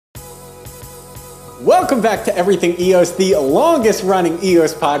Welcome back to Everything EOS, the longest running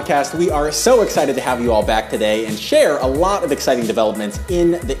EOS podcast. We are so excited to have you all back today and share a lot of exciting developments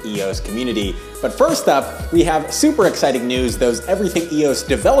in the EOS community. But first up, we have super exciting news. Those Everything EOS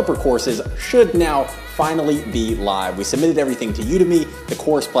developer courses should now finally be live. We submitted everything to Udemy, the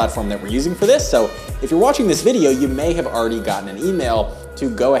course platform that we're using for this. So if you're watching this video, you may have already gotten an email to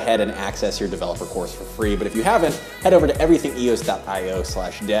go ahead and access your developer course for free. But if you haven't, head over to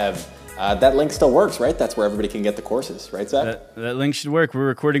everythingeos.io/dev. That link still works, right? That's where everybody can get the courses, right, Zach? That link should work. We're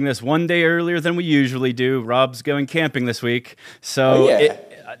recording this one day earlier than we usually do. Rob's going camping this week. So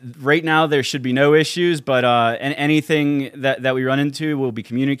right now there should be no issues, but anything that we run into will be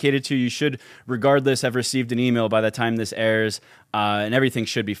communicated to you. You should, regardless, have received an email by the time this airs, and everything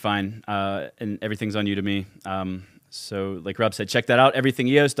should be fine, and everything's on Udemy. So like Rob said, check that out,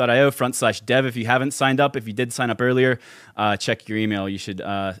 everythingeos.io/dev. If you haven't signed up, if you did sign up earlier, check your email. You should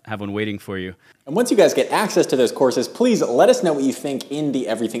have one waiting for you. And once you guys get access to those courses, please let us know what you think in the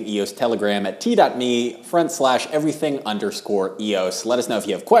Everything EOS Telegram at t.me/everything_EOS. Let us know if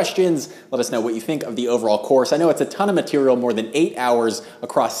you have questions. Let us know what you think of the overall course. I know it's a ton of material, more than 8 hours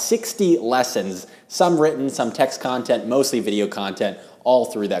across 60 lessons, some written, some text content, mostly video content, all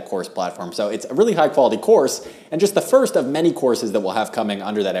through that course platform. So it's a really high quality course and just the first of many courses that we'll have coming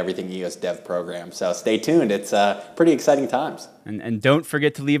under that Everything EOS Dev program. So stay tuned. It's pretty exciting times. And don't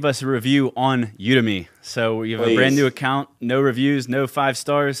forget to leave us a review on Udemy. So you have a brand new account, no reviews, no 5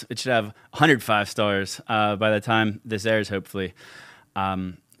 stars. It should have 105 stars by the time this airs, hopefully.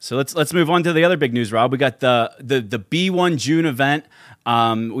 So let's move on to the other big news, Rob. We got the B1 June event.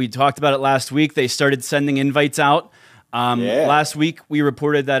 We talked about it last week. They started sending invites out. Last week, we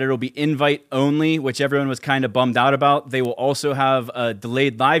reported that it'll be invite only, which everyone was kind of bummed out about. They will also have a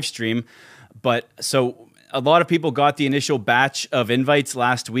delayed live stream. But so a lot of people got the initial batch of invites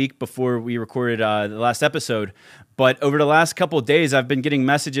last week before we recorded the last episode. But over the last couple of days, I've been getting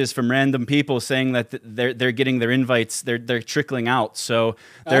messages from random people saying that they're getting their invites. They're trickling out. So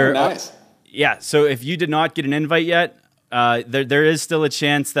they're nice. So if you did not get an invite yet, there is still a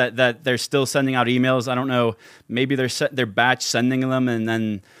chance that they're still sending out emails. I don't know. Maybe they're batch sending them and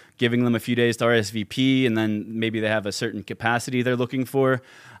then giving them a few days to RSVP, and then maybe they have a certain capacity they're looking for.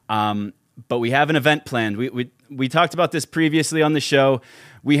 But we have an event planned. We talked about this previously on the show.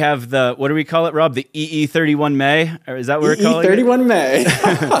 We have the, what do we call it, Rob? The EE31 May? Or is that what we're calling it? EE31 May.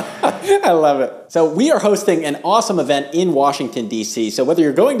 I love it. So we are hosting an awesome event in Washington, D.C. So whether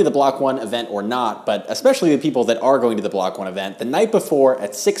you're going to the Block 1 event or not, but especially the people that are going to the Block 1 event, the night before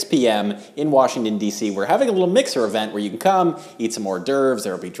at 6 p.m. in Washington, D.C., we're having a little mixer event where you can come, eat some hors d'oeuvres.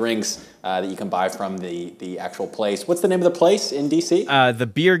 There will be drinks that you can buy from the actual place. What's the name of the place in D.C.? The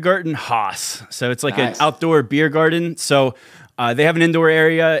Biergarten Haus. So it's like an outdoor beer garden. So they have an indoor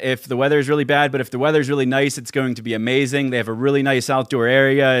area if the weather is really bad, but if the weather is really nice, it's going to be amazing. They have a really nice outdoor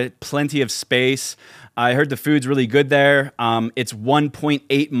area, plenty of space. I heard the food's really good there. It's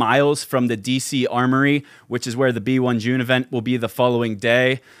 1.8 miles from the DC Armory, which is where the B1 June event will be the following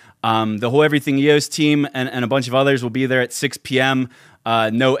day. The whole Everything EOS team and a bunch of others will be there at 6 p.m.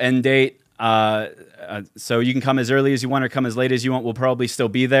 No end date. So you can come as early as you want or come as late as you want. We'll probably still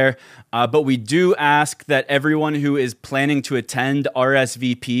be there. But we do ask that everyone who is planning to attend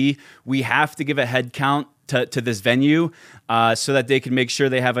RSVP, we have to give a head count to this venue so that they can make sure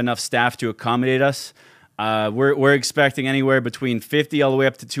they have enough staff to accommodate us. We're expecting anywhere between 50 all the way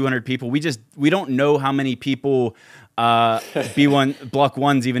up to 200 people. We don't know how many people B1 Block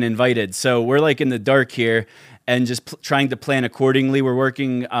 1's even invited. So we're like in the dark here and just trying to plan accordingly. We're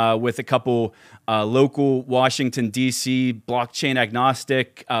working with a couple local Washington, D.C. blockchain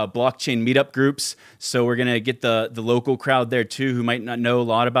agnostic blockchain meetup groups. So we're going to get the local crowd there too who might not know a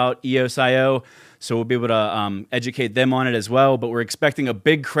lot about EOS.io. So we'll be able to educate them on it as well. But we're expecting a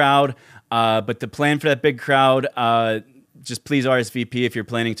big crowd. But to plan for that big crowd, just please RSVP if you're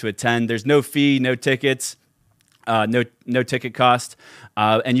planning to attend. There's no fee, no tickets. No ticket cost.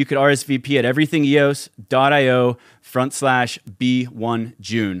 And you could RSVP at everythingeos.io/B1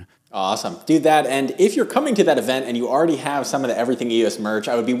 June. Awesome. Do that. And if you're coming to that event and you already have some of the Everything EOS merch,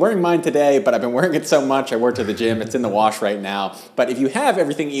 I would be wearing mine today, but I've been wearing it so much. I worked at the gym. It's in the wash right now. But if you have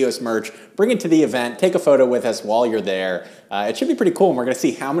Everything EOS merch, bring it to the event. Take a photo with us while you're there. It should be pretty cool. And we're going to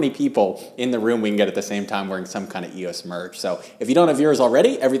see how many people in the room we can get at the same time wearing some kind of EOS merch. So if you don't have yours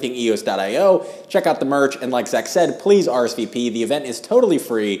already, everythingeos.io, check out the merch. And like Zach said, please RSVP. The event is totally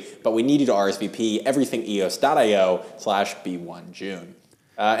free, but we need you to RSVP everythingeos.io/B1 June.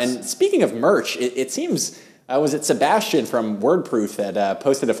 And speaking of merch, it seems, was it Sebastian from Wordproof that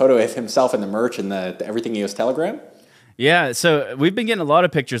posted a photo of himself in the merch in the Everything EOS Telegram? Yeah, so we've been getting a lot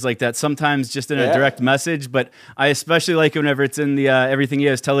of pictures like that, sometimes just in a direct message, but I especially like it whenever it's in the Everything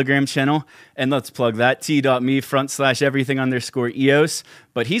EOS Telegram channel. And let's plug that, t.me/everything_EOS.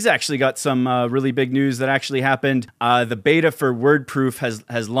 But he's actually got some really big news that actually happened. The beta for WordProof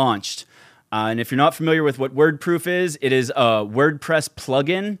has launched. And if you're not familiar with what WordProof is, it is a WordPress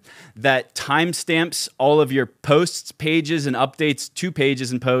plugin that timestamps all of your posts, pages, and updates to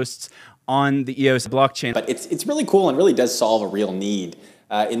pages and posts on the EOS blockchain. But it's really cool and really does solve a real need.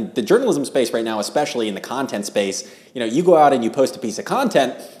 In the journalism space right now, especially in the content space, you go out and you post a piece of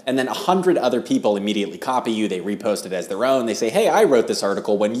content and then 100 other people immediately copy you. They repost it as their own. They say, hey, I wrote this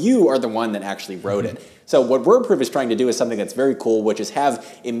article when you are the one that actually wrote it. So what WordProof is trying to do is something that's very cool, which is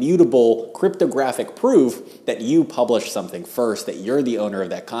have immutable cryptographic proof that you publish something first, that you're the owner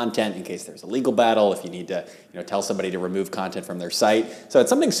of that content in case there's a legal battle, if you need to tell somebody to remove content from their site. So it's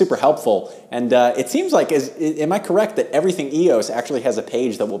something super helpful. And it seems like, am I correct that Everything EOS actually has a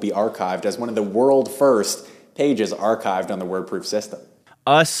page that will be archived as one of the world first pages archived on the WordProof system?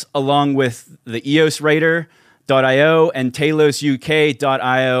 Us, along with the EOSwriter.io and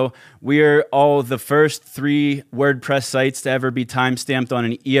TalosUK.io, we are all the first 3 WordPress sites to ever be timestamped on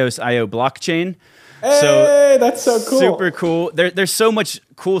an EOS.io blockchain. Hey, that's so cool. Super cool. There's so much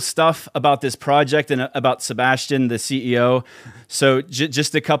cool stuff about this project and about Sebastian, the CEO. So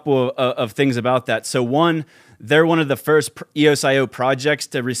just a couple of things about that. So one, they're one of the first EOS.io projects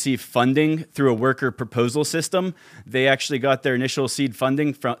to receive funding through a worker proposal system. They actually got their initial seed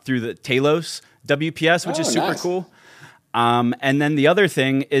funding through the Talos WPS, which is super cool. And then the other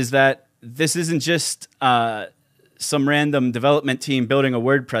thing is that this isn't just some random development team building a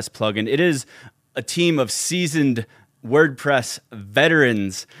WordPress plugin. It is a team of seasoned WordPress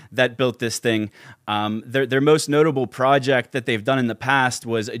veterans that built this thing. Their most notable project that they've done in the past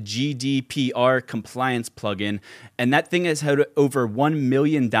was a GDPR compliance plugin, and that thing has had over 1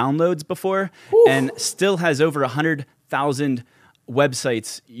 million downloads before. Ooh. And still has over 100,000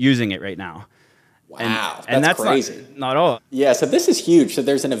 websites using it right now. Wow, and that's crazy. Not all. Yeah, so this is huge. So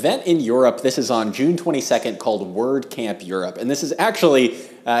there's an event in Europe. This is on June 22nd called WordCamp Europe. And this is actually,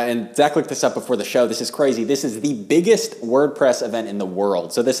 and Zach looked this up before the show, this is crazy. This is the biggest WordPress event in the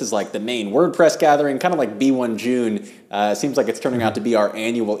world. So this is like the main WordPress gathering, kind of like B1 June. Seems like it's turning out to be our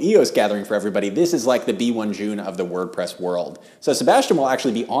annual EOS gathering for everybody. This is like the B1 June of the WordPress world. So Sebastian will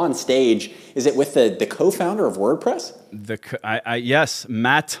actually be on stage. Is it with the co-founder of WordPress? Yes,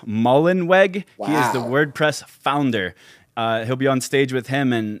 Matt Mullenweg. Wow. He is the WordPress founder. He'll be on stage with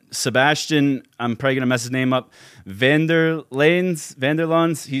him and Sebastian. I'm probably going to mess his name up.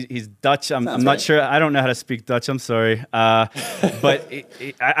 Vanderlans. He's Dutch. I'm not sure. I don't know how to speak Dutch. I'm sorry. But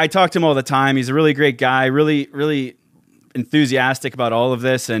I talk to him all the time. He's a really great guy. Really, really enthusiastic about all of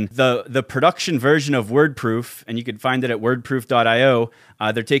this. And the production version of WordProof, and you can find it at wordproof.io.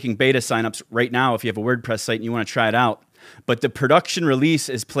 They're taking beta signups right now if you have a WordPress site and you want to try it out. But the production release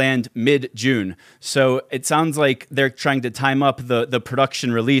is planned mid-June. So it sounds like they're trying to time up the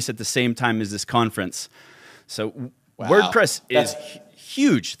production release at the same time as this conference. So WordPress is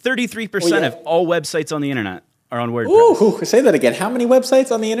huge. 33% of all websites on the internet are on WordPress. Ooh, say that again. How many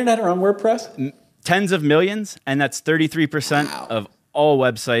websites on the internet are on WordPress? Tens of millions, and that's 33% of all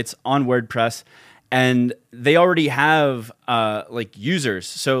websites on WordPress. And they already have users.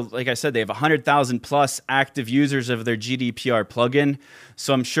 So like I said, they have 100,000 plus active users of their GDPR plugin.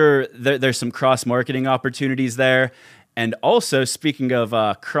 So I'm sure there's some cross-marketing opportunities there. And also, speaking of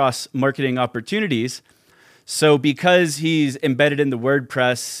cross-marketing opportunities, so because he's embedded in the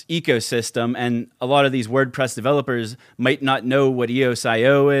WordPress ecosystem, and a lot of these WordPress developers might not know what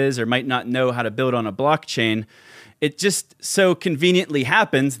EOS.io is or might not know how to build on a blockchain, it just so conveniently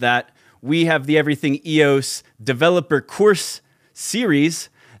happens that we have the Everything EOS developer course series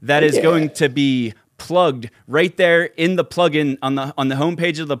that is going to be plugged right there in the plugin on the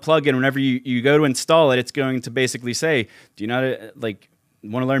homepage of the plugin. Whenever you go to install it, it's going to basically say, do you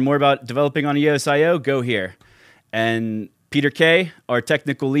want to learn more about developing on EOS.io? Go here. And Peter Kay, our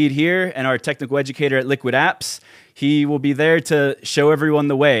technical lead here and our technical educator at Liquid Apps, he will be there to show everyone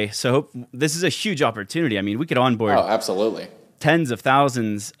the way. So this is a huge opportunity. I mean, we could onboard absolutely tens of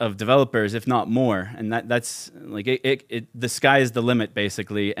thousands of developers, if not more. And that's like the sky is the limit,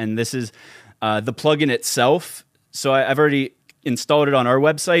 basically. And this is the plugin itself. So I've already installed it on our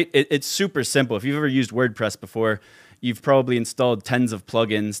website. It's super simple. If you've ever used WordPress before, you've probably installed tens of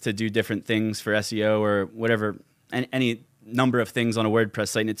plugins to do different things for SEO or whatever, any number of things on a WordPress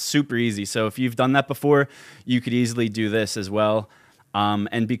site. And it's super easy. So if you've done that before, you could easily do this as well.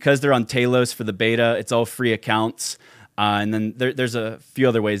 And because they're on Talos for the beta, it's all free accounts. And then there's a few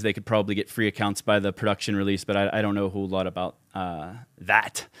other ways they could probably get free accounts by the production release, but I don't know a whole lot about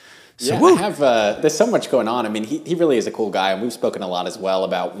that. So there's so much going on. I mean, he really is a cool guy, and we've spoken a lot as well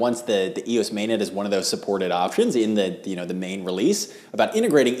about once the EOS mainnet is one of those supported options in the main release, about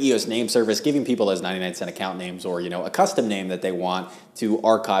integrating EOS name service, giving people those 99-cent account names or, a custom name that they want to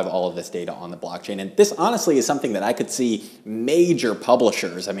archive all of this data on the blockchain. And this honestly is something that I could see major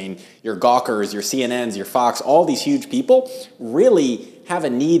publishers, I mean, your Gawkers, your CNNs, your Fox, all these huge people really have a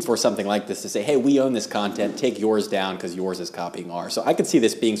need for something like this to say, hey, we own this content, take yours down because yours is copying ours. So I could see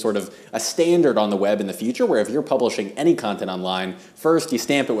this being sort of a standard on the web in the future where if you're publishing any content online, first you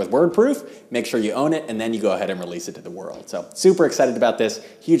stamp it with wordproof, make sure you own it, and then you go ahead and release it to the world. So super excited about this.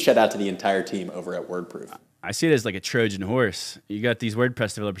 Huge shout out to the entire team over at WordProof. I see it as like a Trojan horse. You got these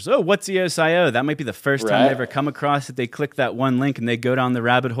WordPress developers. Oh, what's EOS.io? That might be the first time they ever come across it. They click that one link and they go down the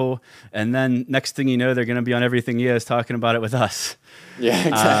rabbit hole. And then next thing you know, they're going to be on everything EOS talking about it with us. Yeah,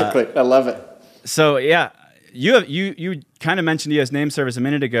 exactly. I love it. So yeah, you kind of mentioned EOS name service a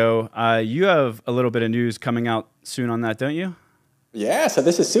minute ago. You have a little bit of news coming out soon on that, don't you? Yeah, so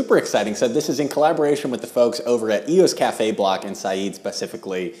this is super exciting. So this is in collaboration with the folks over at EOS Cafe Block and Saeed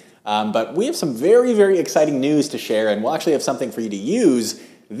specifically. But we have some very, very exciting news to share, and we'll actually have something for you to use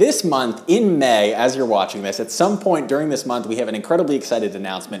this month in May as you're watching this. At some point during this month, we have an incredibly excited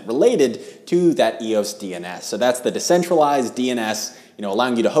announcement related to that EOS DNS. So that's the decentralized DNS,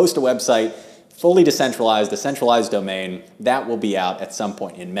 allowing you to host a website, fully decentralized, a centralized domain. That will be out at some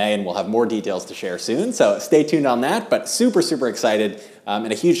point in May, and we'll have more details to share soon. So stay tuned on that, but super, super excited.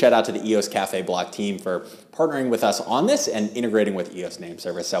 And a huge shout out to the EOS Cafe Block team for partnering with us on this and integrating with EOS name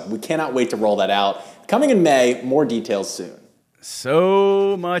service. So we cannot wait to roll that out. Coming in May, more details soon.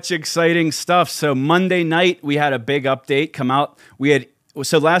 So much exciting stuff. So Monday night, we had a big update come out.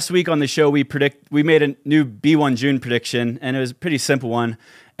 So last week on the show, we made a new B1 June prediction, and it was a pretty simple one.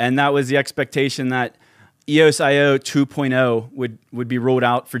 And that was the expectation that EOS.io 2.0 would be rolled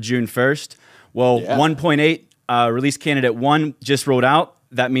out for June 1st. Well, 1.8 release candidate 1 just rolled out.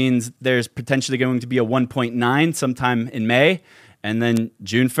 That means there's potentially going to be a 1.9 sometime in May. And then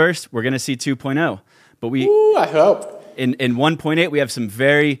June 1st, we're going to see 2.0. But I hope. In 1.8, we have some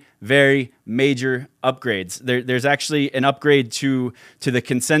very, very major upgrades. There's actually an upgrade to the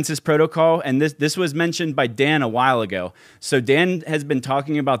consensus protocol, and this was mentioned by Dan a while ago. So Dan has been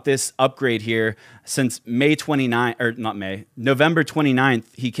talking about this upgrade here since November 29th.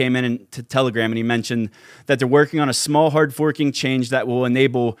 He came in to Telegram and he mentioned that they're working on a small hard forking change that will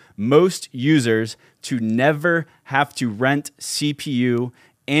enable most users to never have to rent CPU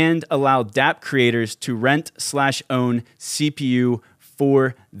and allow dApp creators to rent/own CPU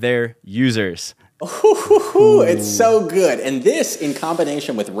for their users. Ooh, it's so good. And this, in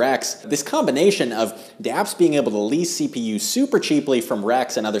combination with Rex, this combination of dApps being able to lease CPU super cheaply from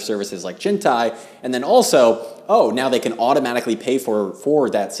Rex and other services like Chintai, and then also, now they can automatically pay for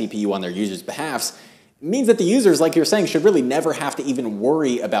that CPU on their users' behalfs, means that the users, like you're saying, should really never have to even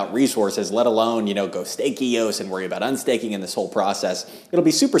worry about resources, let alone, go stake EOS and worry about unstaking in this whole process. It'll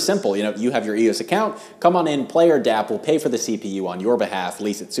be super simple. You have your EOS account, come on in, play our dApp, we'll pay for the CPU on your behalf,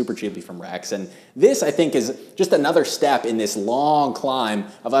 lease it super cheaply from Rex. And this, I think, is just another step in this long climb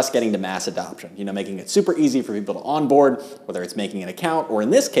of us getting to mass adoption, making it super easy for people to onboard, whether it's making an account or, in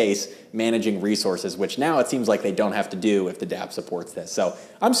this case, managing resources, which now it seems like they don't have to do if the dApp supports this. So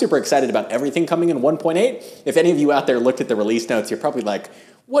I'm super excited about everything coming in 1.8. If any of you out there looked at the release notes, you're probably like,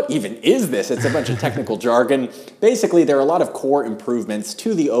 what even is this? It's a bunch of technical jargon. Basically, there are a lot of core improvements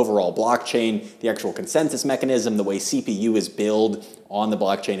to the overall blockchain, the actual consensus mechanism, the way CPU is built on the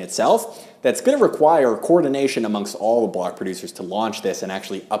blockchain itself. That's going to require coordination amongst all the block producers to launch this and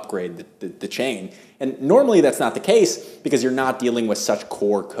actually upgrade the chain. And normally that's not the case because you're not dealing with such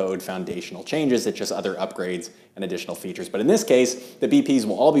core code foundational changes. It's just other upgrades and additional features. But in this case, the BPs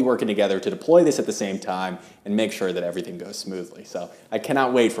will all be working together to deploy this at the same time and make sure that everything goes smoothly. So I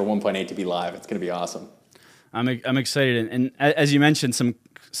cannot wait for 1.8 to be live. It's going to be awesome. I'm excited. And as you mentioned,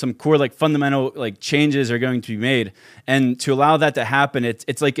 some core fundamental changes are going to be made, and to allow that to happen,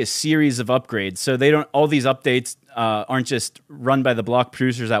 it's like a series of upgrades. So all these updates aren't just run by the block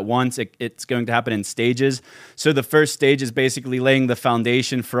producers at once. It's going to happen in stages. So the first stage is basically laying the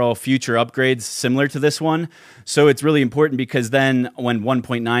foundation for all future upgrades similar to this one. So it's really important because then when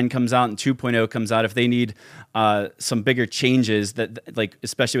 1.9 comes out and 2.0 comes out, if they need some bigger changes that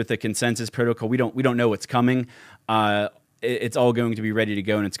especially with the consensus protocol, we don't know what's coming. It's all going to be ready to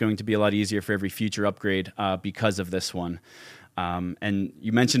go, and it's going to be a lot easier for every future upgrade because of this one. And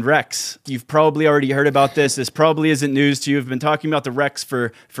you mentioned Rex. You've probably already heard about this. This probably isn't news to you. I've been talking about the Rex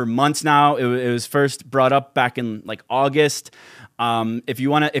for months now. It was first brought up back in like August. If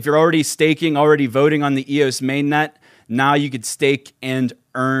you're already staking, already voting on the EOS mainnet, now you could stake and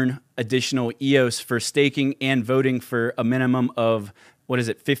earn additional EOS for staking and voting for a minimum of, what is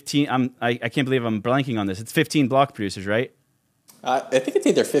it, 15? I can't believe I'm blanking on this. It's 15 block producers, right? I think it's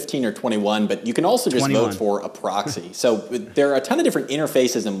either 15 or 21, but you can also just 21. vote for a proxy. So there are a ton of different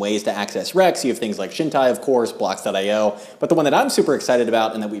interfaces and ways to access Rex. You have things like Shintai, of course, Blocks.io. But the one that I'm super excited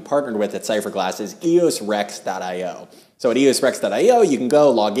about and that we partnered with at CipherGlass is EOSRex.io. So at EOSRex.io, you can go,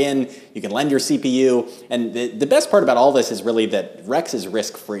 log in, you can lend your CPU. And the best part about all this is really that Rex is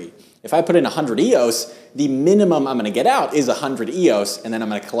risk-free. If I put in 100 EOS, the minimum I'm going to get out is 100 EOS, and then I'm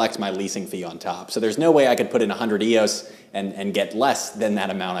going to collect my leasing fee on top. So there's no way I could put in 100 EOS and get less than that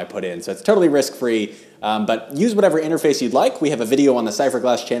amount I put in. So it's totally risk-free, but use whatever interface you'd like. We have a video on the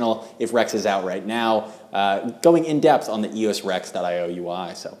CipherGlass channel, if Rex is out right now, going in depth on the EOSRex.io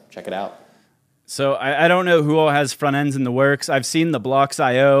UI, so check it out. So I don't know who all has front ends in the works. I've seen the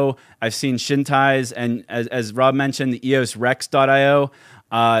Blocks.io, I've seen Shintai's, and as Rob mentioned, the EOSRex.io.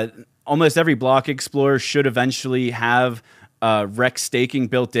 Almost every block explorer should eventually have Rex staking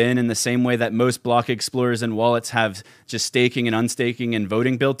built in the same way that most block explorers and wallets have just staking and unstaking and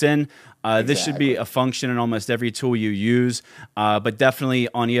voting built in. Exactly. This should be a function in almost every tool you use, but definitely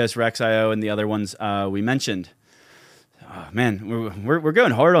on EOSRex.io and the other ones we mentioned. Oh, man, we're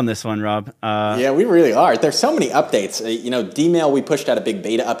going hard on this one, Rob. Yeah, we really are. There's so many updates. Dmail, we pushed out a big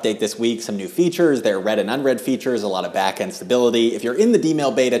beta update this week, some new features. There are read and unread features, a lot of back-end stability. If you're in the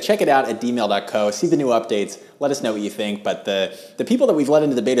Dmail beta, check it out at dmail.co. See the new updates. Let us know what you think. But the people that we've let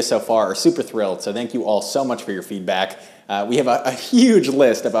into the beta so far are super thrilled. So thank you all so much for your feedback. We have a huge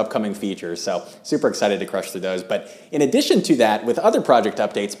list of upcoming features, so super excited to crush through those. But in addition to that, with other project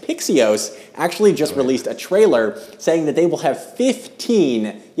updates, Pixios actually just released a trailer saying that they will have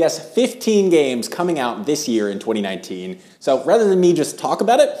 15 games coming out this year in 2019. So rather than me just talk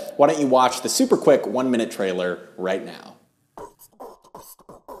about it, why don't you watch the super quick 1-minute trailer right now.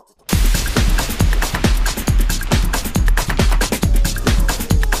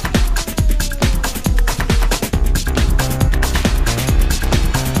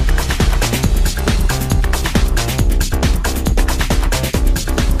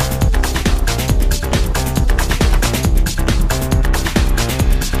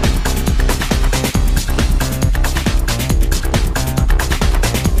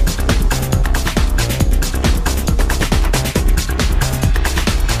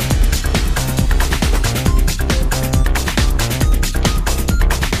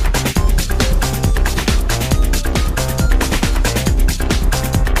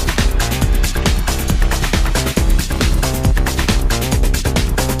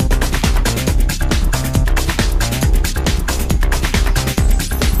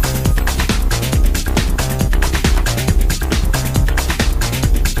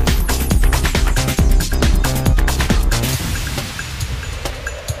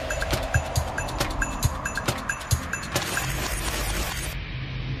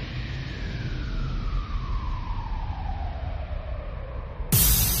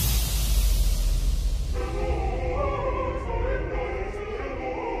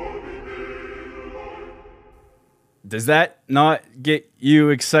 Does that not get you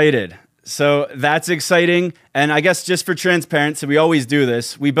excited? So that's exciting. And I guess just for transparency, we always do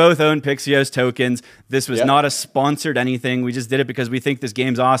this. We both own Pixios tokens. This was not a sponsored anything. We just did it because we think this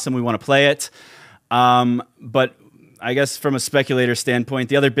game's awesome. We want to play it. But I guess from a speculator standpoint,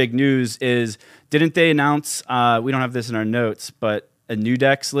 the other big news is, didn't they announce, we don't have this in our notes, but a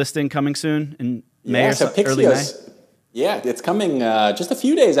Nudex listing coming soon in May or Pixios, early May? Yeah, it's coming just a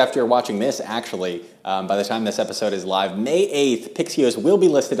few days after you're watching this, actually. By the time this episode is live, May 8th, Pixios will be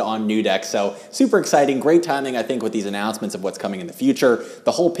listed on Nudex. So super exciting, great timing, I think, with these announcements of what's coming in the future.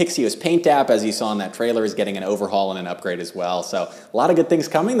 The whole Pixios Paint app, as you saw in that trailer, is getting an overhaul and an upgrade as well. So a lot of good things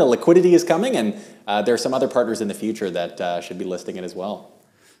coming. The liquidity is coming, and there are some other partners in the future that should be listing it as well.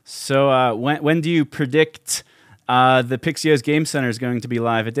 So when do you predict the Pixios Game Center is going to be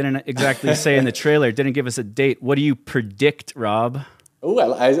live? It didn't exactly say in the trailer. It didn't give us a date. What do you predict, Rob?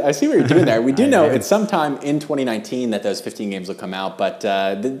 Oh, I see what you're doing there. We do know it's sometime in 2019 that those 15 games will come out. But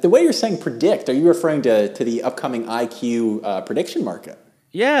the way you're saying predict, are you referring to the upcoming IQ prediction market?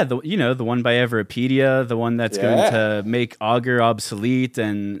 Yeah, the one by Everpedia, the one that's going to make Augur obsolete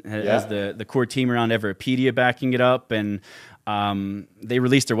and has the core team around Everpedia backing it up. And they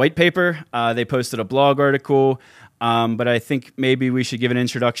released their white paper. They posted a blog article. But I think maybe we should give an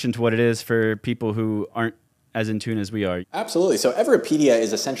introduction to what it is for people who aren't as in tune as we are. Absolutely. So Everipedia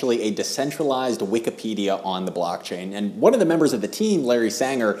is essentially a decentralized Wikipedia on the blockchain. And one of the members of the team, Larry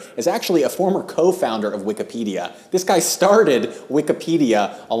Sanger, is actually a former co-founder of Wikipedia. This guy started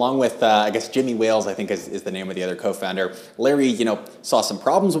Wikipedia along with, I guess, Jimmy Wales, I think is the name of the other co-founder. Larry, saw some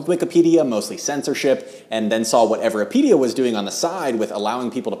problems with Wikipedia, mostly censorship, and then saw what Everipedia was doing on the side with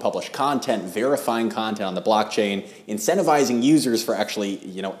allowing people to publish content, verifying content on the blockchain, incentivizing users for actually,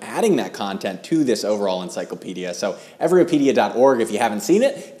 adding that content to this overall encyclopedia. So Everipedia.org, if you haven't seen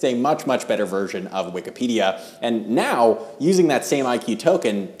it, it's a much, much better version of Wikipedia. And now, using that same IQ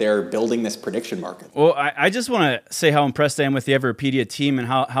token, they're building this prediction market. Well, I just want to say how impressed I am with the Everipedia team and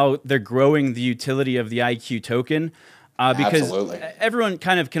how they're growing the utility of the IQ token. Because Absolutely. Everyone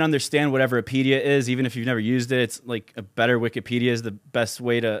kind of can understand what Everipedia is, even if you've never used it. It's like a better Wikipedia is the best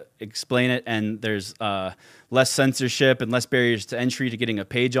way to explain it. And there's less censorship and less barriers to entry to getting a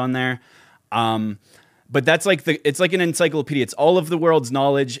page on there. But that's it's like an encyclopedia. It's all of the world's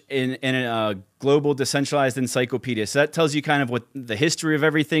knowledge in a global decentralized encyclopedia. So that tells you kind of what the history of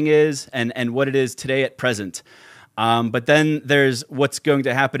everything is and what it is today at present. But then there's what's going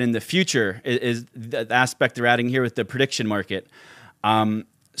to happen in the future is the aspect they're adding here with the prediction market.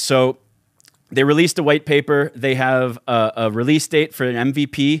 So they released a white paper. They have a release date for an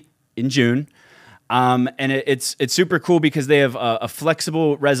MVP in June. And it's super cool because they have a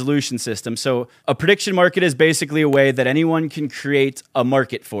flexible resolution system. So a prediction market is basically a way that anyone can create a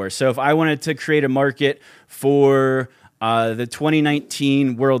market for. So if I wanted to create a market for the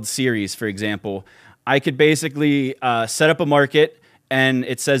 2019 World Series, for example, I could basically set up a market, and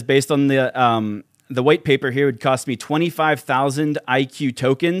it says based on the white paper here, it would cost me 25,000 IQ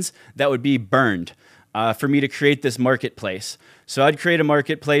tokens that would be burned for me to create this marketplace. So I'd create a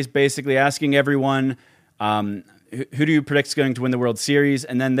marketplace basically asking everyone, who do you predict is going to win the World Series?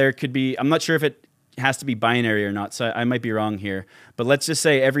 And then there could be, I'm not sure if it has to be binary or not, so I might be wrong here. But let's just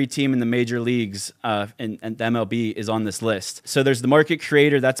say every team in the major leagues and the MLB is on this list. So there's the market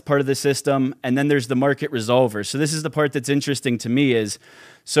creator, that's part of the system. And then there's the market resolver. So this is the part that's interesting to me is,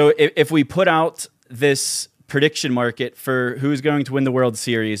 so if we put out this prediction market for who's going to win the World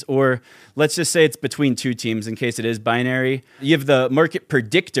Series, or let's just say it's between two teams in case it is binary. You have the market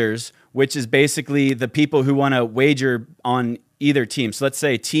predictors, which is basically the people who want to wager on either team. So let's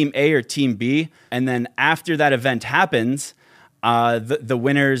say team A or team B, and then after that event happens, the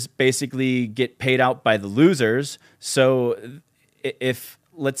winners basically get paid out by the losers. So if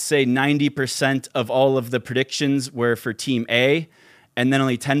let's say 90% of all of the predictions were for team A, and then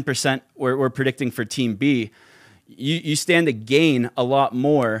only 10% were predicting for team B, you stand to gain a lot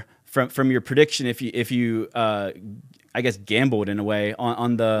more from your prediction if you I guess gambled in a way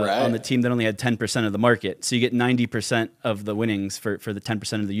on the team that only had 10% of the market. So you get 90% of the winnings for the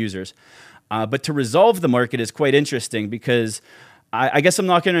 10% of the users. But to resolve the market is quite interesting because I guess I'm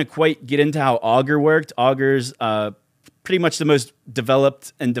not going to quite get into how Augur worked. Augur's pretty much the most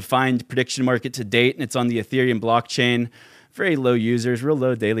developed and defined prediction market to date, and it's on the Ethereum blockchain. Very low users, real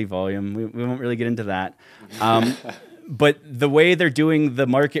low daily volume. We won't really get into that. But the way they're doing the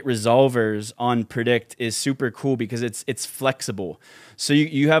market resolvers on Predict is super cool because it's flexible. So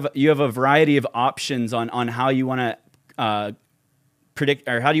you have a variety of options on how you want to predict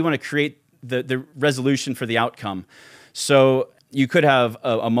or how do you want to create the resolution for the outcome. So you could have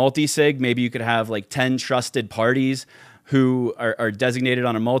a multi-sig. Maybe you could have like 10 trusted parties who are designated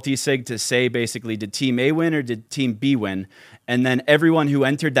on a multi-sig to say basically, did team A win or did team B win? And then everyone who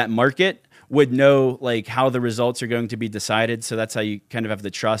entered that market would know like how the results are going to be decided. So that's how you kind of have the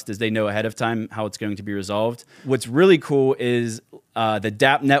trust, is they know ahead of time how it's going to be resolved. What's really cool is the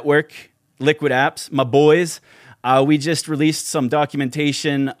dApp network, Liquid Apps, my boys. We just released some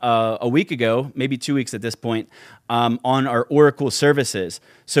documentation a week ago, maybe 2 weeks at this point, on our Oracle services.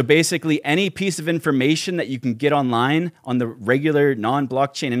 So basically any piece of information that you can get online on the regular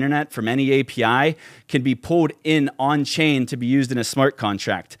non-blockchain internet from any API can be pulled in on-chain to be used in a smart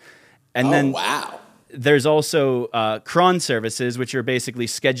contract. And wow. There's also cron services, which are basically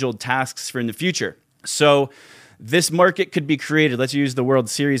scheduled tasks for in the future. So this market could be created. Let's use the World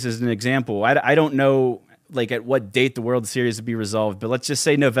Series as an example. I don't know like at what date the World Series would be resolved, but let's just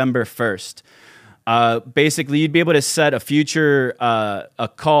say November 1st. Basically, you'd be able to set a future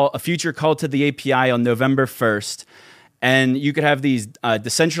call to the API on November 1st, and you could have these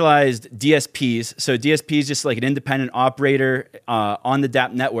decentralized DSPs. So DSP is just like an independent operator on the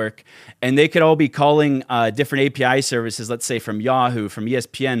dApp network, and they could all be calling different API services, let's say from Yahoo, from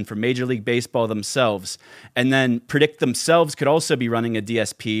ESPN, from Major League Baseball themselves. And then Predict themselves could also be running a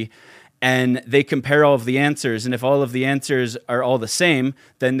DSP. and they compare all of the answers. And if all of the answers are all the same,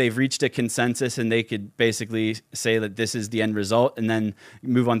 then they've reached a consensus and they could basically say that this is the end result and then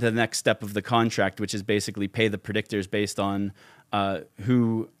move on to the next step of the contract, which is basically pay the predictors based on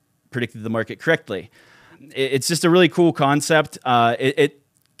who predicted the market correctly. It's just a really cool concept. It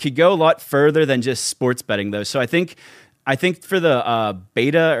could go a lot further than just sports betting, though. So I think for the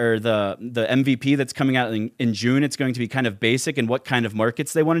beta or the MVP that's coming out in June, it's going to be kind of basic in what kind of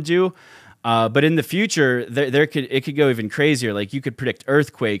markets they want to do. But in the future, it could go even crazier. Like you could predict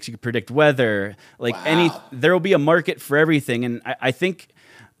earthquakes, you could predict weather, like there will be a market for everything. And I think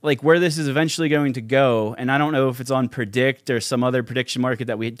like where this is eventually going to go, and I don't know if it's on Predict or some other prediction market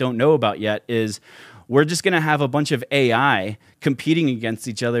that we don't know about yet, is we're just going to have a bunch of AI competing against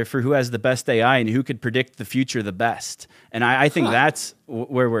each other for who has the best AI and who could predict the future the best. And I think that's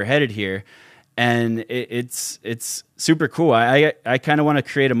where we're headed here. And it's super cool. I kind of want to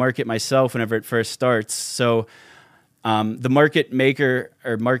create a market myself whenever it first starts. So the market maker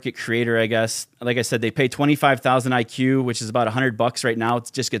or market creator, I guess, like I said, they pay 25,000 IQ, which is about $100 right now.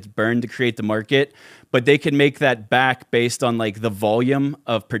 It just gets burned to create the market, but they can make that back based on like the volume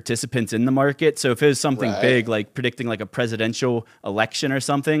of participants in the market. So if it was something big, like predicting like a presidential election or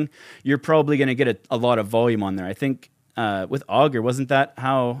something, you're probably going to get a lot of volume on there. I think with Augur, wasn't that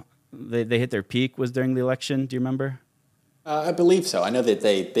how they hit their peak, was during the election? Do you remember? I believe so. I know that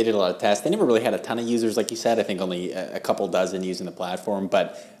they did a lot of tests. They never really had a ton of users, like you said. I think only a couple dozen using the platform.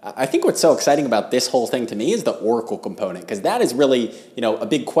 But I think what's so exciting about this whole thing to me is the Oracle component, because that is really, a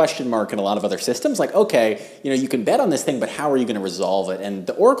big question mark in a lot of other systems. Like, okay, you can bet on this thing, but how are you going to resolve it? And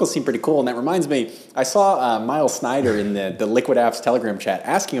the Oracle seem pretty cool. And that reminds me, I saw Miles Snyder in the Liquid Apps Telegram chat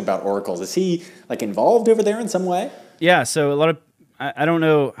asking about oracles. Is he like involved over there in some way? Yeah. So a lot of, I don't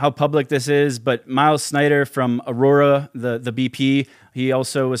know how public this is, but Miles Snyder from Aurora, the BP, he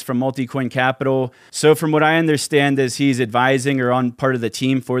also was from Multicoin Capital. So from what I understand is he's advising or on part of the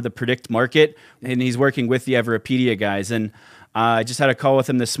team for the Predict market, and he's working with the Everipedia guys. And I just had a call with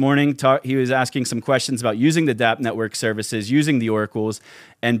him this morning. He was asking some questions about using the DApp network services, using the oracles,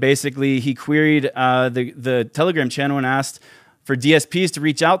 and basically he queried the Telegram channel and asked for DSPs to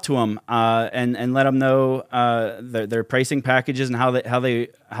reach out to them and let them know their pricing packages and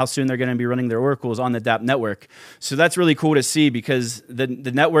how soon they're going to be running their oracles on the DApp network. So that's really cool to see, because the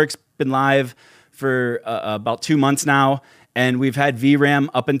network's been live for about 2 months now, and we've had VRAM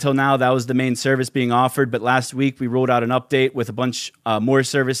up until now. That was the main service being offered, but last week we rolled out an update with a bunch more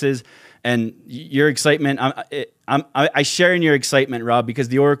services. And your excitement, I share in your excitement, Rob, because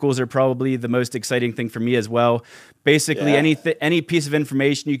the oracles are probably the most exciting thing for me as well. Basically, any piece of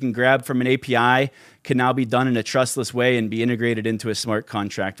information you can grab from an API can now be done in a trustless way and be integrated into a smart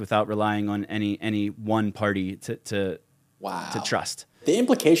contract without relying on any one party to trust. The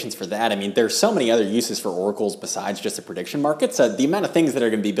implications for that, I mean, there's so many other uses for oracles besides just the prediction market. So the amount of things that are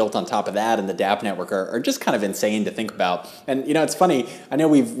going to be built on top of that and the DApp network are just kind of insane to think about. And, it's funny. I know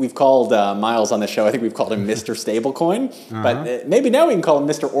we've called Miles on the show. I think we've called him Mr. Stablecoin. But maybe now we can call him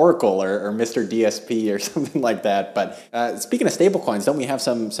Mr. Oracle or Mr. DSP or something like that. But speaking of stablecoins, don't we have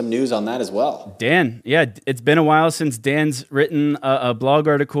some news on that as well? Dan, yeah, it's been a while since Dan's written a blog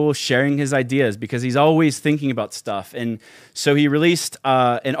article sharing his ideas, because he's always thinking about stuff. And so he released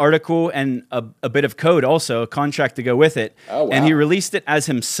an article and a bit of code, also a contract to go with it. Oh, wow. And he released it as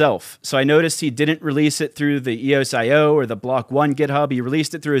himself. So I noticed he didn't release it through the EOS.io or the Block One GitHub. He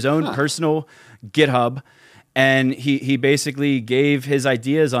released it through his own personal GitHub. And he basically gave his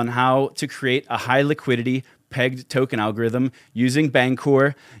ideas on how to create a high liquidity pegged token algorithm using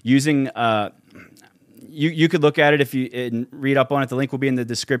Bancor, using you could look at it and read up on it. The link will be in the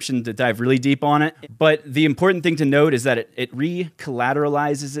description to dive really deep on it. But the important thing to note is that it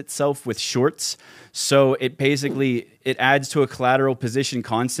re-collateralizes itself with shorts. So it adds to a collateral position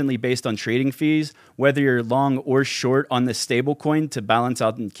constantly based on trading fees. Whether you're long or short on the stable coin to balance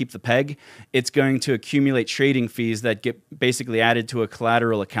out and keep the peg, it's going to accumulate trading fees that get basically added to a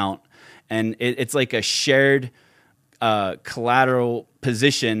collateral account. And it's like a shared collateral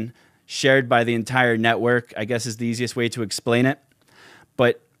position shared by the entire network, I guess is the easiest way to explain it.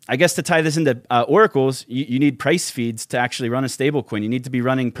 But I guess to tie this into oracles, you need price feeds to actually run a stablecoin. You need to be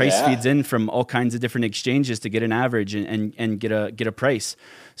running price feeds in from all kinds of different exchanges to get an average and get a price.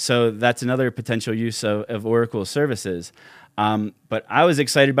 So that's another potential use of Oracle services. But I was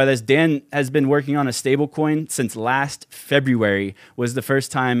excited by this. Dan has been working on a stablecoin since last February. Was the first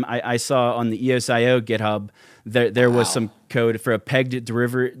time I saw on the EOS.io GitHub there was some code for a pegged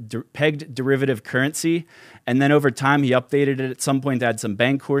derivative currency. And then over time, he updated it at some point to add some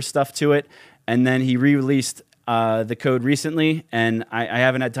Bancor stuff to it. And then he re-released the code recently, and I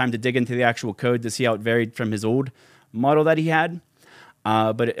haven't had time to dig into the actual code to see how it varied from his old model that he had.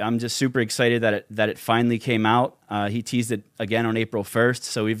 But I'm just super excited that it finally came out. He teased it again on April 1st,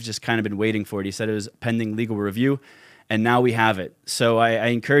 so we've just kind of been waiting for it. He said it was pending legal review, and now we have it. So I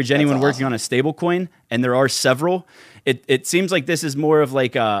encourage anyone working on a stablecoin, and there are several. It seems like this is more of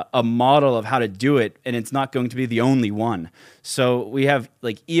like a model of how to do it, and it's not going to be the only one. So we have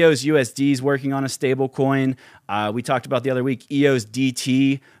like EOS USDs working on a stablecoin. We talked about the other week EOS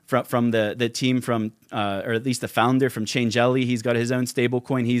DT from the team from, or at least the founder from Changelly. He's got his own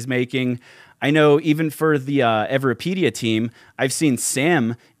stablecoin he's making. I know even for the Everipedia team, I've seen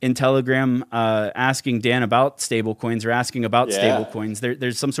Sam in Telegram asking Dan about stablecoins or asking about stablecoins.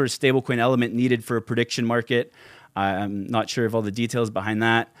 There's some sort of stablecoin element needed for a prediction market. I'm not sure of all the details behind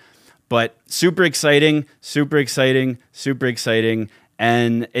that, but super exciting, super exciting, super exciting.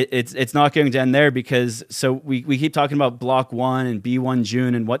 And it's not going to end there because we keep talking about Block 1 and B1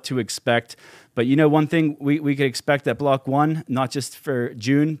 June and what to expect. But you know, one thing we could expect at Block 1, not just for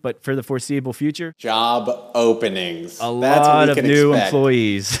June, but for the foreseeable future? Job openings. A lot of new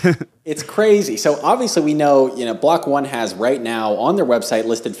employees. It's crazy. So obviously we know, Block 1 has right now on their website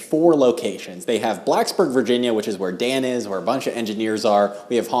listed 4 locations. They have Blacksburg, Virginia, which is where Dan is, where a bunch of engineers are.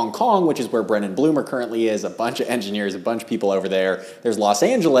 We have Hong Kong, which is where Brennan Bloomer currently is, a bunch of engineers, a bunch of people over there. There's Los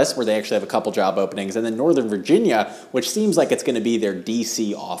Angeles, where they actually have a couple job openings, and then Northern Virginia, which seems like it's going to be their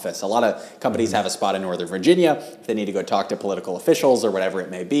DC office. A lot of companies have a spot in Northern Virginia. If they need to go talk to political officials or whatever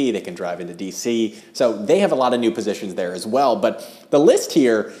it may be, they can drive into DC. So they have a lot of new positions there as well. But the list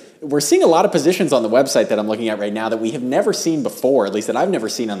here, we're seeing a lot of positions on the website that I'm looking at right now that we have never seen before, at least that I've never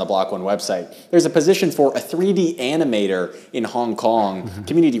seen on the Block 1 website. There's a position for a 3D animator in Hong Kong,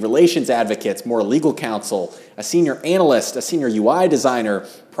 community relations advocates, more legal counsel, a senior analyst, a senior UI designer,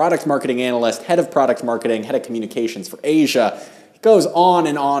 product marketing analyst, head of product marketing, head of communications for Asia. Goes on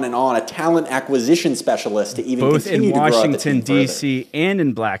and on and on. A talent acquisition specialist to even both continue in to grow Washington, D.C. and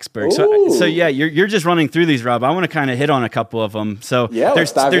in Blacksburg. So yeah, you're just running through these, Rob. I want to kind of hit on a couple of them. So yeah,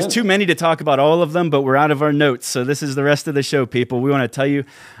 there's too many to talk about all of them, but we're out of our notes. So this is the rest of the show, people. We want to tell you,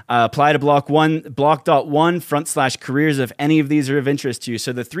 apply to Block 1, block.1/careers if any of these are of interest to you.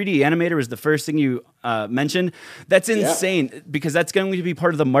 So the 3D animator was the first thing you mentioned. That's insane because that's going to be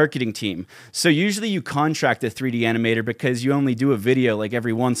part of the marketing team. So usually you contract a 3D animator because you only do a video like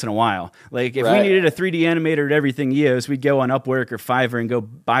every once in a while. Like if we needed a 3D animator at everything EOS, we'd go on Upwork or Fiverr and go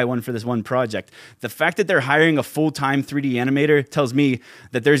buy one for this one project. The fact that they're hiring a full-time 3D animator tells me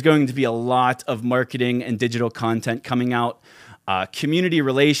that there's going to be a lot of marketing and digital content coming out. Community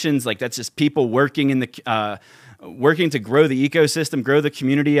relations, like that's just people working in the working to grow the ecosystem, grow the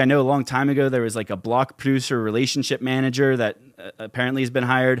community. I know a long time ago there was like a block producer relationship manager that apparently has been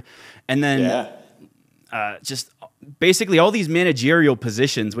hired, and then just basically all these managerial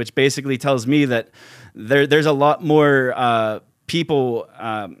positions, which basically tells me that there's a lot more people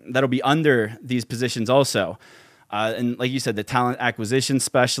that'll be under these positions also. And like you said, the talent acquisition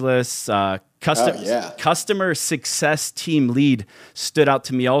specialists, customer success team lead stood out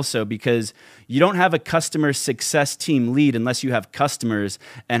to me also because you don't have a customer success team lead unless you have customers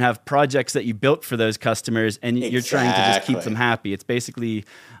and have projects that you built for those customers and you're trying to just keep them happy. It's basically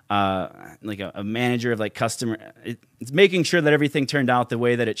like a manager of like customer. It's making sure that everything turned out the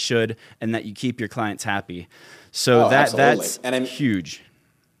way that it should and that you keep your clients happy. So that's huge.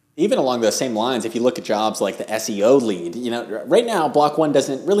 Even along those same lines, if you look at jobs like the SEO lead, right now Block 1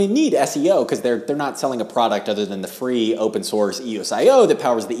 doesn't really need SEO because they're not selling a product other than the free open source EOS.io that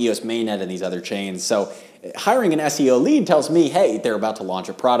powers the EOS mainnet and these other chains. So hiring an SEO lead tells me, hey, they're about to launch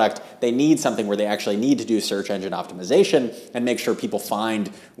a product. They need something where they actually need to do search engine optimization and make sure people find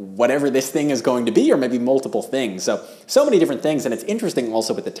whatever this thing is going to be or maybe multiple things. So many different things. And it's interesting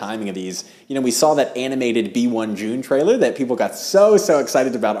also with the timing of these. We saw that animated B1 June trailer that people got so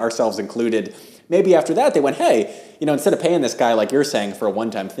excited about, ourselves included. Maybe after that they went, hey, instead of paying this guy like you're saying for a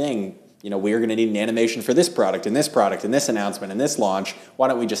one-time thing, we're going to need an animation for this product and this announcement and this launch. Why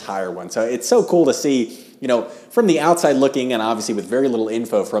don't we just hire one? So it's so cool to see, from the outside looking and obviously with very little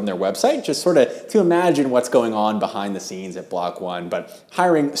info from their website, just sort of to imagine what's going on behind the scenes at Block 1. But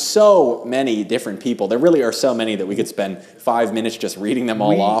hiring so many different people, there really are so many that we could spend 5 minutes just reading them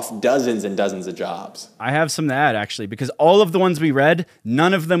all off, dozens and dozens of jobs. I have some to add actually, because all of the ones we read,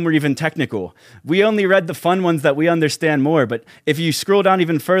 none of them were even technical. We only read the fun ones that we understand more, but if you scroll down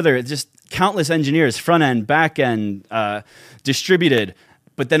even further, it's just countless engineers, front end, back end, distributed,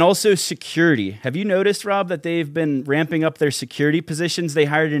 But then also security. Have you noticed, Rob, that they've been ramping up their security positions? They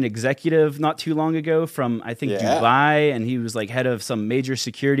hired an executive not too long ago from, I think, Dubai, and he was like head of some major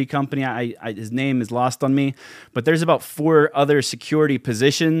security company. His name is lost on me. But there's about 4 other security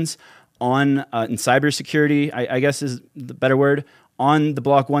positions on in cybersecurity, I guess is the better word, on the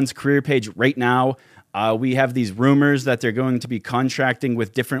Block One's career page right now. We have these rumors that they're going to be contracting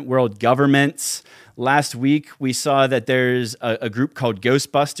with different world governments. Last week, we saw that there's a group called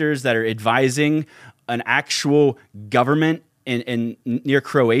Ghostbusters that are advising an actual government in near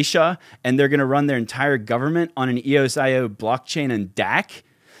Croatia, and they're going to run their entire government on an EOS.io blockchain and DAC.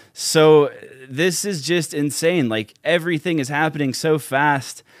 So this is just insane. Like, everything is happening so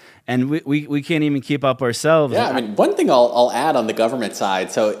fast, and we can't even keep up ourselves. Yeah, I mean, one thing I'll add on the government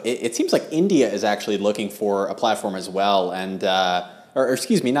side. So it seems like India is actually looking for a platform as well, and or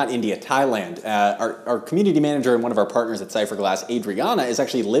excuse me, not India, Thailand. Our community manager and one of our partners at Cypherglass, Adriana, is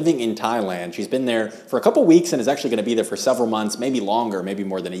actually living in Thailand. She's been there for a couple weeks and is actually going to be there for several months, maybe longer, maybe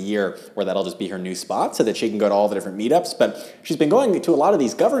more than a year, where that'll just be her new spot so that she can go to all the different meetups. But she's been going to a lot of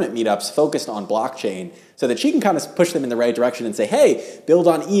these government meetups focused on blockchain, so that she can kind of push them in the right direction and say, hey, build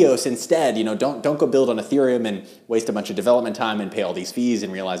on EOS instead. You know, don't go build on Ethereum and waste a bunch of development time and pay all these fees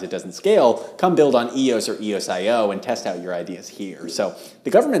and realize it doesn't scale. Come build on EOS or EOS.io and test out your ideas here. So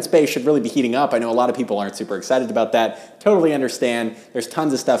the government space should really be heating up. I know a lot of people aren't super excited about that. Totally understand. There's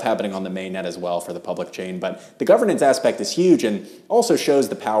tons of stuff happening on the mainnet as well for the public chain, but the governance aspect is huge and also shows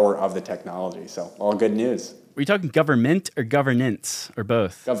the power of the technology. So all good news. Are you talking government or governance or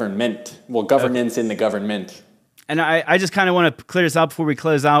both? Government. Well, governance in the government. And I just kind of want to clear this out before we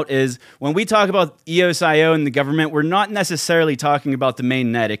close out, is when we talk about EOS.io and the government, we're not necessarily talking about the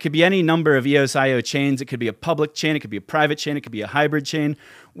main net. It could be any number of EOS.io chains. It could be a public chain. It could be a private chain. It could be a hybrid chain.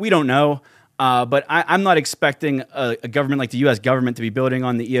 We don't know. But I'm not expecting a government like the U.S. government to be building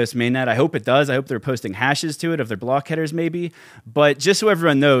on the EOS mainnet. I hope it does. I hope they're posting hashes to it of their block headers maybe. But just so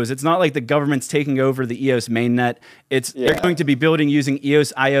everyone knows, it's not like the government's taking over the EOS mainnet. They're going to be building using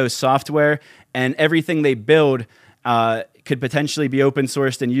EOS.io software, and everything they build could potentially be open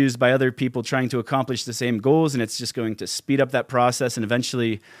sourced and used by other people trying to accomplish the same goals. And it's just going to speed up that process. And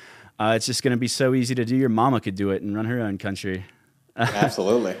eventually, it's just going to be so easy to do. Your mama could do it and run her own country.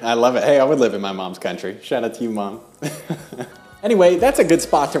 Absolutely. I love it. Hey, I would live in my mom's country. Shout out to you, Mom. Anyway, that's a good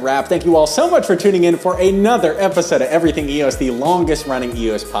spot to wrap. Thank you all so much for tuning in for another episode of Everything EOS, the longest running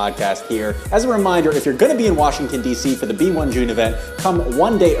EOS podcast here. As a reminder, if you're going to be in Washington, D.C. for the B1 June event, come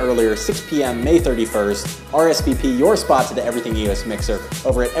one day earlier, 6 p.m., May 31st. RSVP your spot to the Everything EOS mixer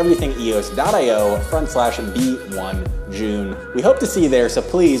over at everythingeos.io/B1 June. We hope to see you there, so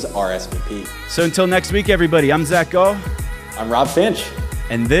please RSVP. So until next week, everybody, I'm Zach Gall. I'm Rob Finch.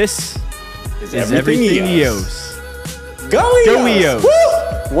 And this is Everything EOS. Go EOS! Go EOS!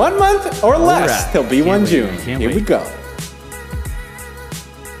 Woo! 1 month or less till B1 June. Here we go.